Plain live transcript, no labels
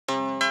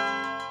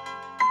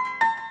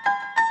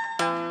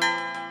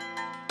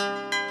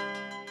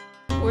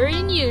we're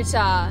in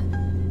Utah.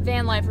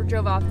 Van lifer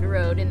drove off the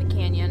road in the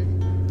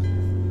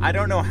canyon. I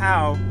don't know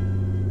how.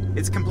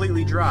 It's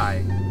completely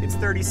dry. It's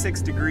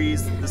 36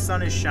 degrees, the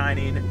sun is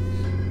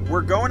shining.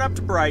 We're going up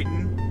to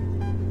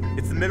Brighton.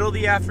 It's the middle of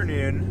the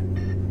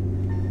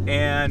afternoon,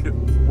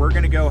 and we're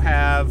gonna go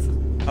have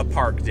a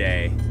park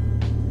day.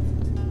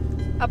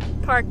 A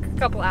park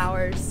couple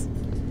hours.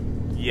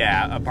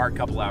 Yeah, a park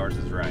couple hours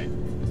is right.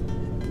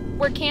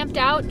 We're camped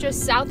out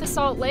just south of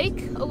Salt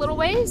Lake a little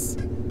ways,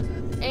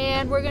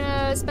 and we're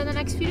gonna spend the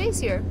next few days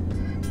here.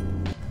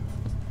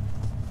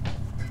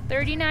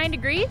 39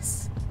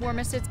 degrees,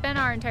 warmest it's been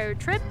our entire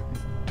trip.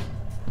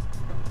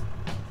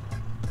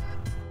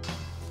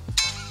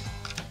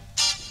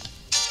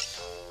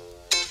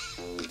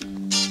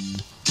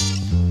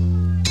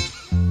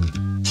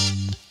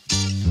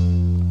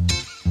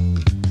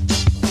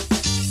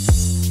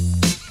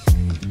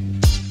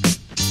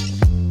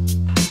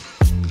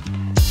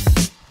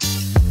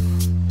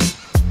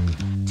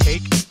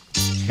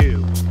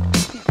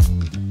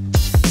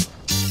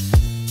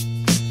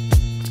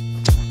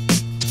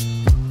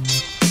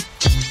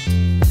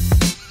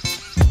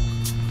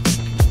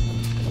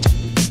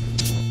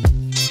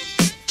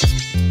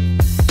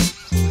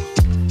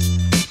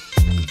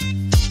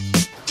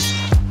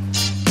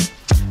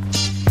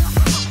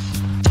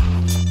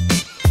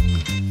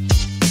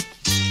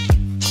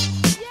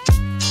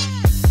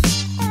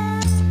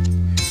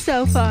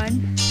 So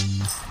fun.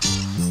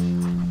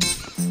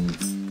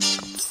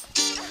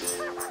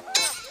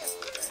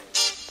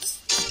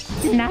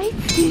 Night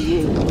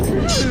skiing.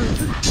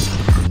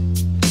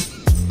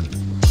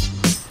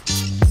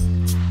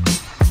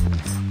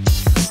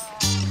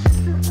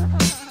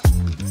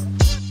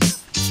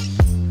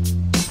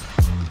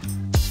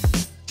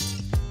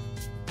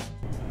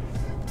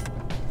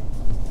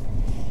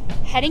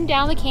 Heading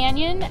down the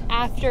canyon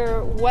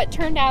after what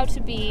turned out to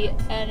be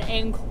an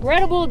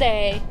incredible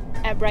day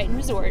at Brighton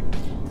Resort.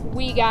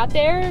 We got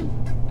there,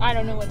 I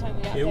don't know what time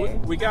we got there.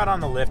 We got on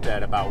the lift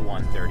at about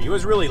 1:30. It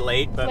was really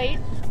late, but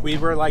we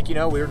were like, you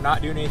know, we were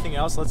not doing anything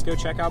else. Let's go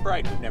check out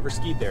Brighton. We've never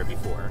skied there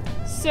before.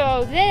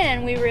 So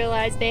then we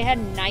realized they had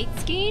night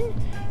skiing.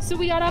 So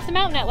we got off the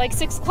mountain at like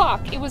 6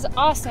 o'clock. It was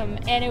awesome,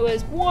 and it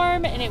was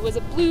warm, and it was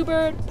a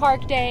Bluebird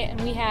park day, and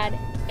we had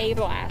a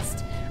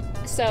blast.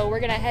 So we're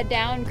gonna head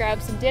down,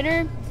 grab some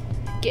dinner,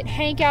 get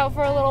Hank out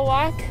for a little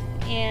walk,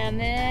 and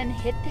then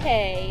hit the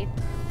hay.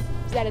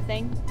 Is that a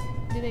thing?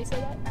 Do they say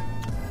that?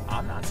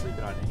 I'm not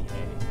sleeping on any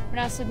hay. We're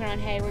not sleeping on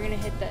hay. We're gonna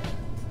hit the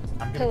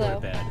I'm gonna pillow.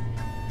 go to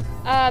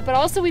bed. But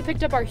also we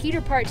picked up our heater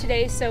part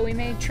today, so we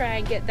may try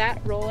and get that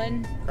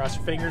rolling. Cross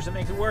your fingers and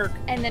make it work.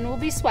 And then we'll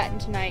be sweating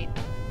tonight.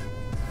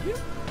 Yep.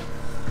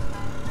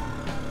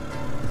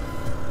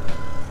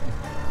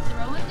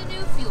 Throwing the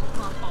new fuel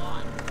pump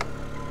on.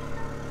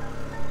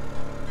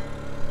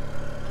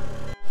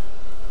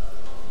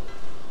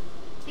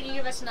 Can you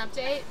give us an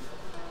update?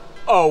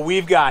 Oh,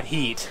 we've got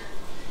heat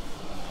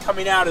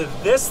coming out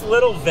of this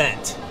little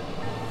vent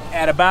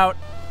at about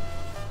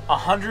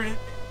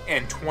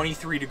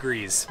 123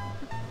 degrees.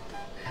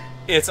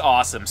 It's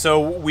awesome. So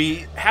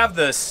we have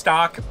the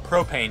stock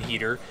propane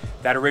heater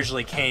that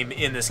originally came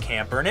in this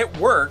camper, and it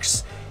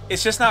works.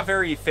 It's just not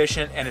very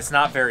efficient, and it's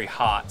not very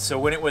hot. So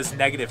when it was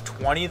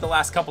 -20 the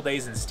last couple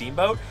days in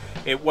Steamboat,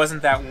 it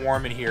wasn't that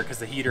warm in here because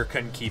the heater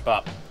couldn't keep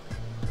up.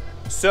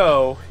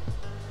 So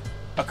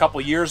a couple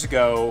years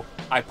ago,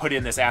 I put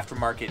in this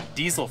aftermarket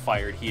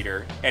diesel-fired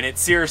heater, and it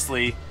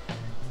seriously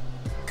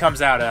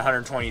comes out at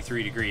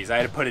 123 degrees. I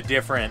had to put a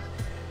different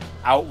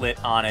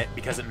outlet on it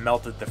because it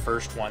melted the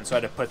first one, so I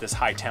had to put this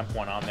high temp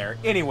one on there.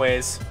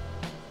 Anyways,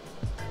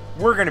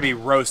 we're gonna be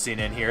roasting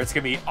in here. It's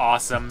gonna be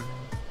awesome.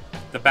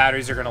 The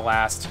batteries are gonna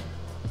last.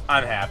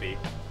 I'm happy.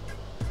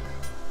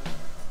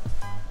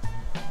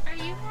 Are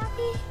you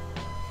happy?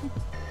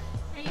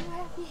 Are you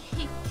happy?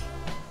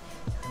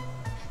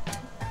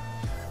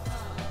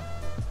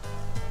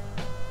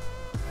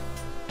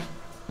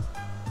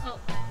 Oh.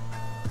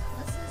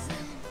 What's this?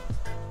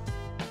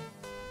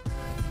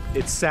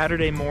 It's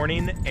Saturday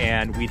morning,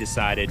 and we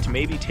decided to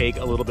maybe take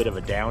a little bit of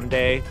a down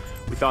day.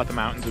 We thought the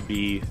mountains would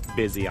be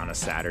busy on a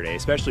Saturday,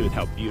 especially with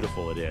how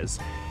beautiful it is.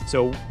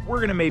 So we're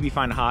gonna maybe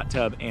find a hot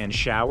tub and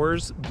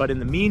showers, but in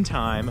the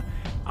meantime,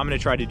 I'm gonna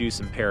try to do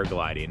some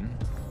paragliding.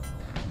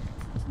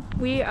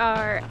 We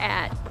are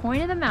at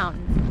Point of the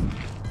Mountain.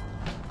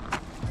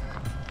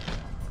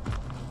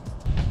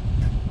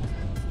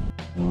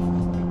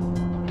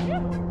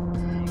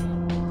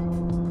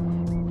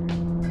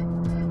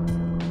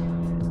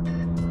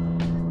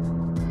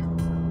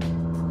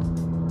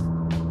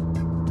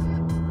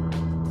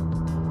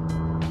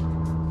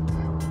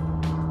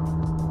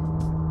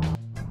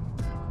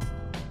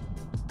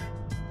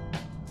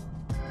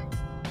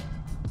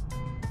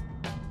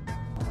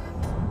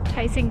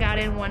 Tyson got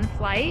in one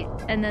flight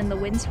and then the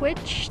wind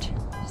switched.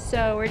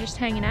 So we're just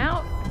hanging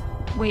out,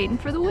 waiting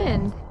for the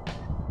wind.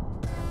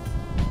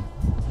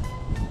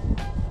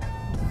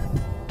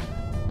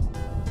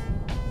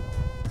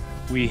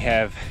 We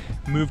have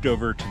moved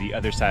over to the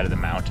other side of the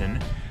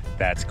mountain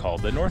that's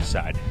called the north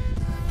side.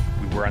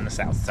 We we're on the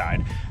south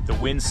side. The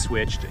wind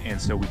switched,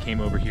 and so we came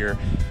over here.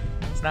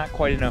 It's not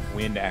quite enough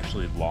wind to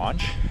actually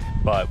launch,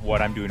 but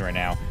what I'm doing right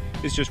now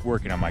is just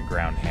working on my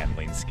ground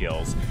handling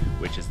skills,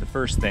 which is the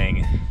first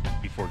thing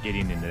before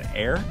getting into the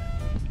air,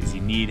 is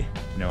you need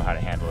to know how to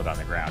handle it on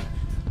the ground.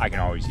 I can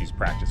always use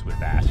practice with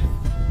that.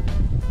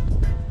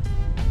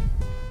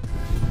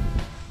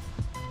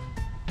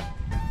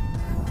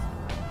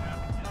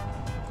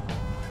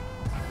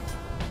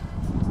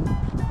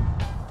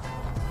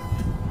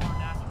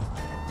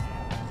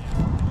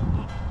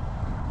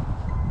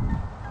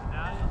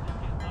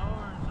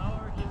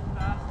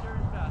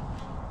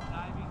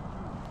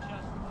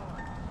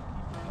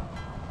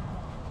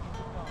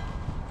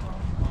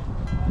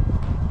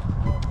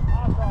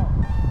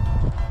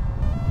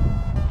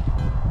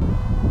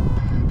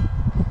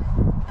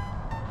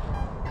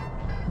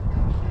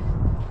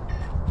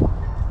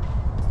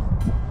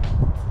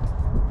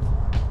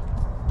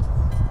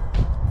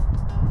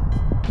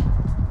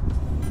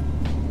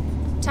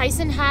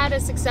 Tyson had a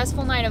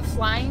successful night of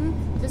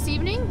flying this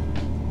evening.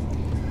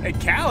 Hey,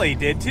 Callie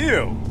did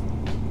too.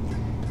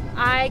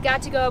 I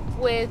got to go up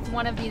with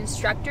one of the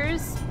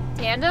instructors,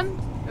 tandem.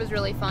 It was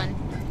really fun.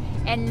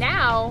 And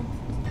now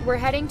we're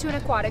heading to an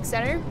aquatic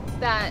center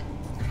that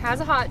has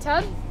a hot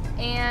tub,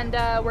 and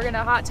we're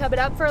gonna hot tub it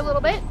up for a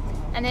little bit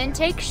and then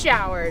take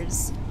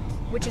showers,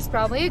 which is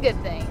probably a good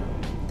thing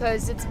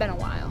because it's been a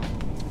while.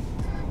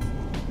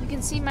 You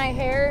can see my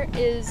hair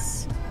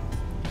is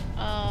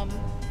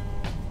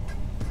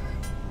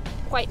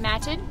quite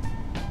matted.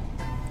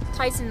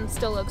 Tyson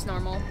still looks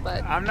normal,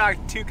 but I'm not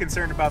too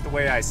concerned about the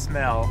way I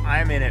smell.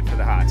 I'm in it for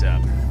the hot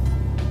tub.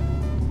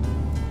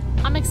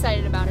 I'm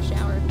excited about a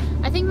shower.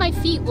 I think my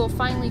feet will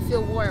finally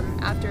feel warm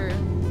after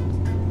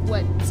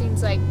what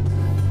seems like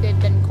they've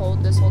been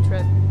cold this whole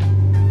trip.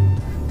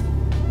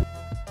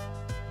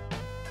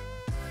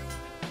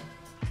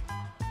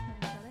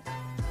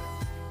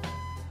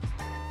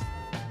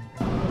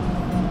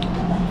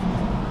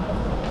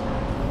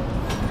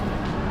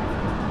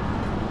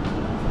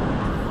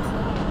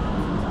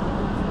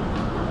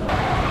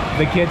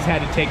 The kids had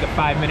to take a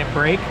 5-minute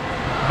break,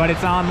 but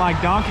it's on like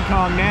Donkey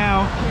Kong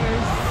now.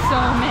 There's so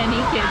many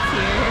kids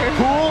here.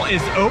 Pool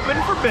is open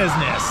for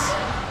business.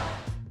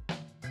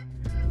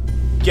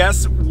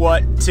 Guess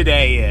what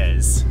today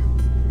is?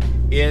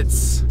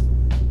 It's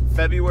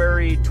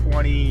February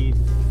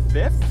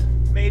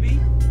 25th, maybe?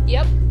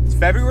 Yep. It's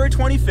February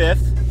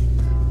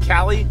 25th.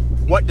 Callie,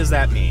 what does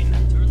that mean?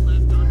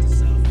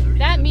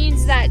 That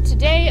means that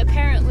today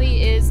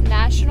apparently is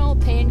National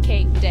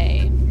Pancake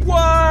Day.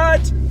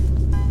 What?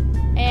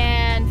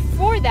 And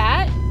for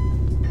that,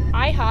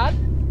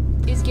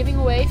 IHOP is giving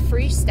away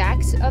free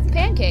stacks of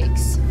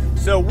pancakes.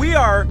 So we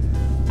are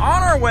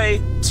on our way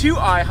to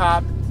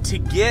IHOP to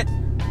get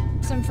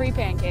some free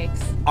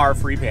pancakes. Our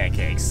free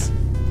pancakes.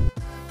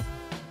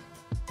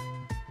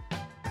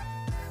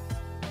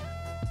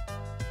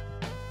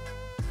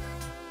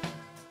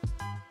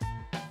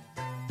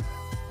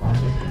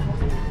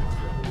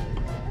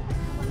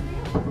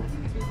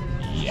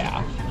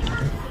 Yeah.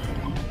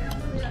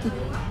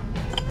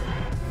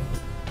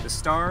 The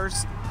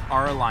stars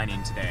are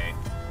aligning today.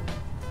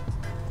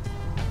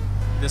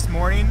 This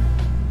morning,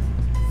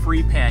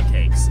 free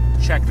pancakes.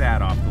 Check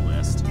that off the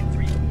list.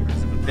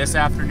 This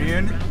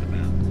afternoon,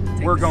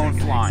 we're going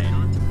flying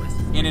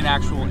in an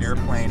actual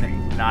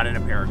airplane, not in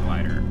a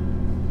paraglider.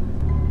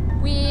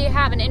 We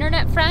have an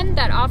internet friend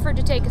that offered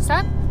to take us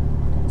up.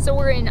 So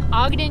we're in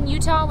Ogden,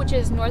 Utah, which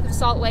is north of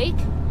Salt Lake.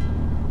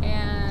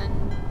 And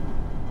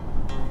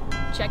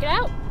check it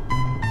out.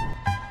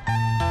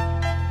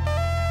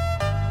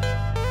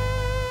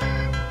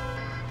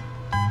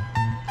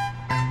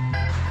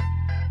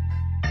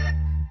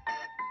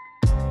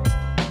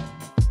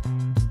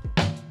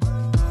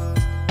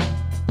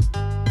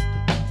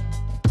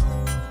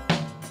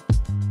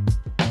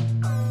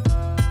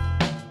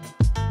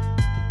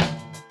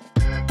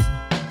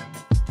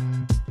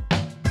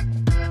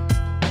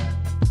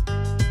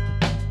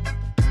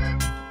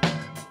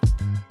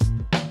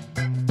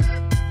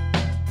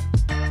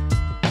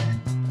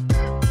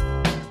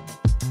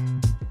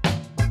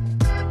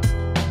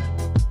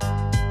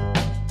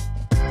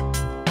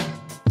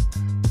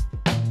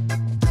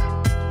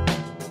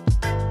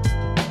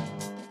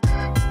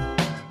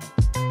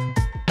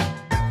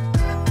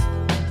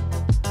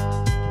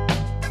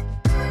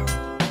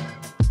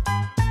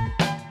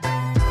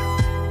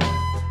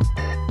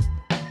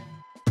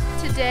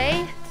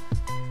 Today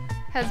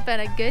has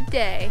been a good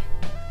day.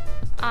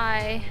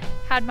 I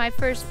had my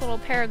first little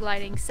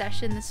paragliding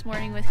session this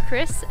morning with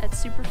Chris at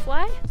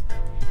Superfly,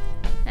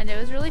 and it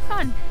was really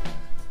fun.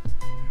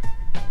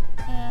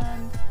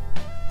 And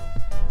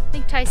I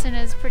think Tyson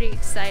is pretty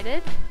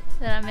excited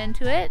that I'm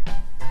into it.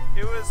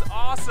 It was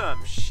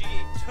awesome. She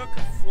took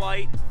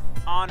flight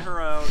on her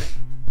own.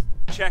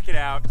 Check it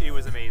out. It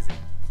was amazing.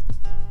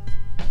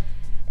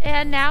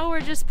 And now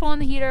we're just pulling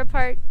the heater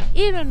apart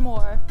even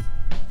more.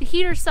 The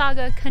heater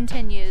saga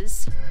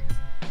continues.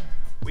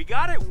 We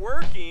got it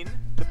working.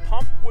 The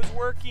pump was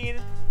working.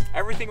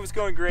 Everything was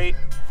going great.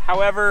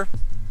 However,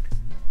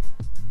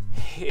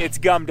 it's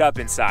gummed up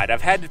inside.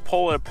 I've had to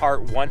pull it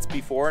apart once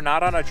before,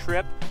 not on a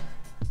trip,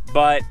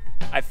 but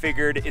I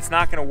figured it's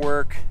not gonna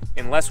work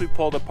unless we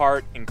pull it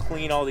apart and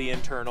clean all the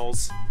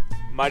internals.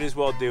 Might as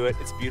well do it.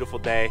 It's a beautiful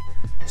day.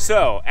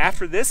 So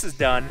after this is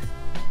done,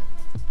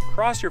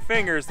 cross your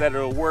fingers that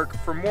it'll work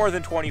for more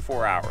than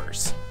 24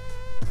 hours.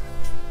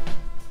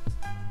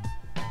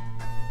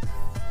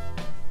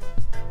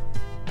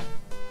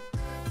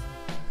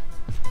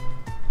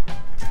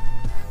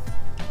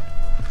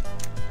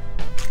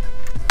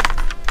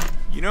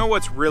 You know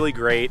what's really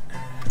great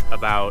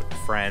about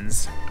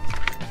friends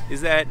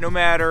is that no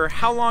matter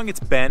how long it's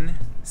been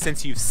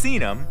since you've seen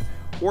them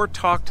or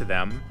talked to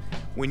them,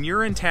 when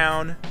you're in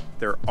town,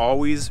 they're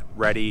always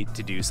ready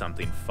to do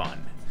something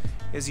fun.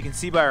 As you can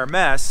see by our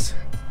mess,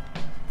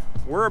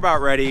 we're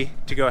about ready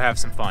to go have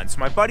some fun. So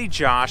my buddy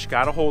Josh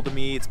got a hold of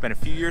me. It's been a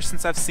few years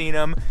since I've seen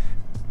him.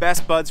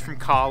 Best buds from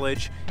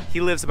college. He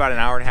lives about an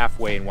hour and a half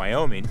away in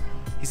Wyoming.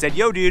 He said,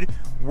 yo dude,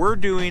 we're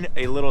doing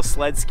a little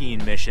sled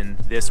skiing mission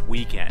this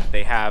weekend.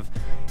 They have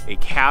a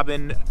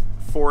cabin,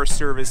 Forest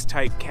Service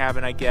type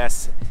cabin, I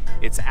guess.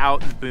 It's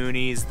out in the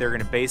boonies. They're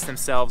gonna base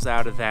themselves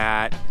out of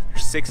that.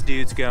 There's 6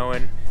 dudes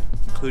going,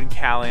 including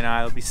Callie and I.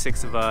 There'll be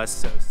 6 of us.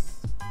 So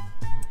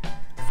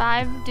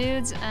 5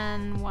 dudes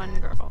and 1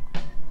 girl.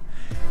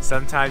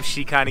 sometimes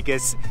she kind of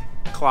gets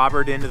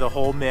clobbered into the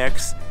whole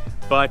mix.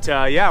 But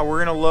yeah, we're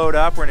gonna load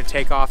up. We're gonna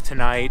take off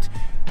tonight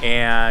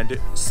and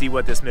see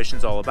what this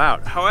mission's all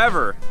about.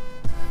 However,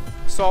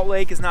 Salt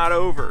Lake is not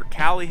over.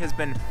 Callie has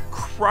been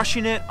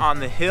crushing it on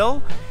the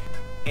hill,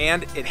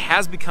 and it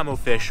has become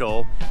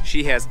official.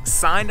 She has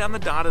signed on the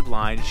dotted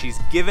line. She's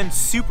given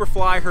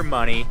Superfly her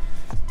money.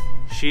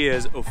 She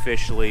is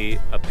officially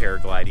a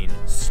paragliding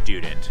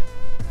student.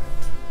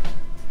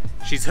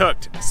 She's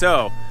hooked.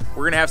 So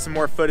we're gonna have some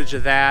more footage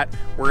of that.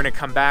 We're gonna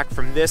come back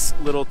from this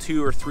little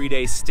 2 or 3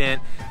 day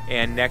stint,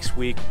 and next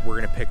week we're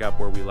gonna pick up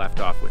where we left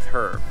off with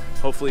her.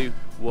 Hopefully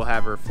we'll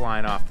have her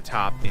flying off the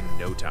top in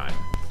no time.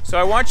 So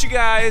I want you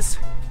guys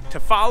to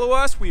follow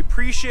us. We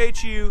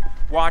appreciate you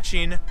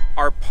watching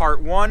our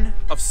part 1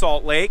 of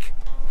Salt Lake.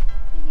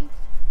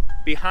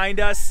 Behind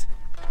us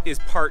is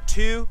part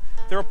 2.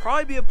 There will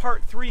probably be a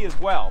part 3 as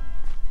well.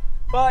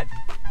 But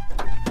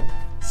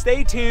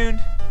stay tuned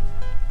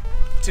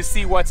to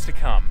see what's to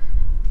come.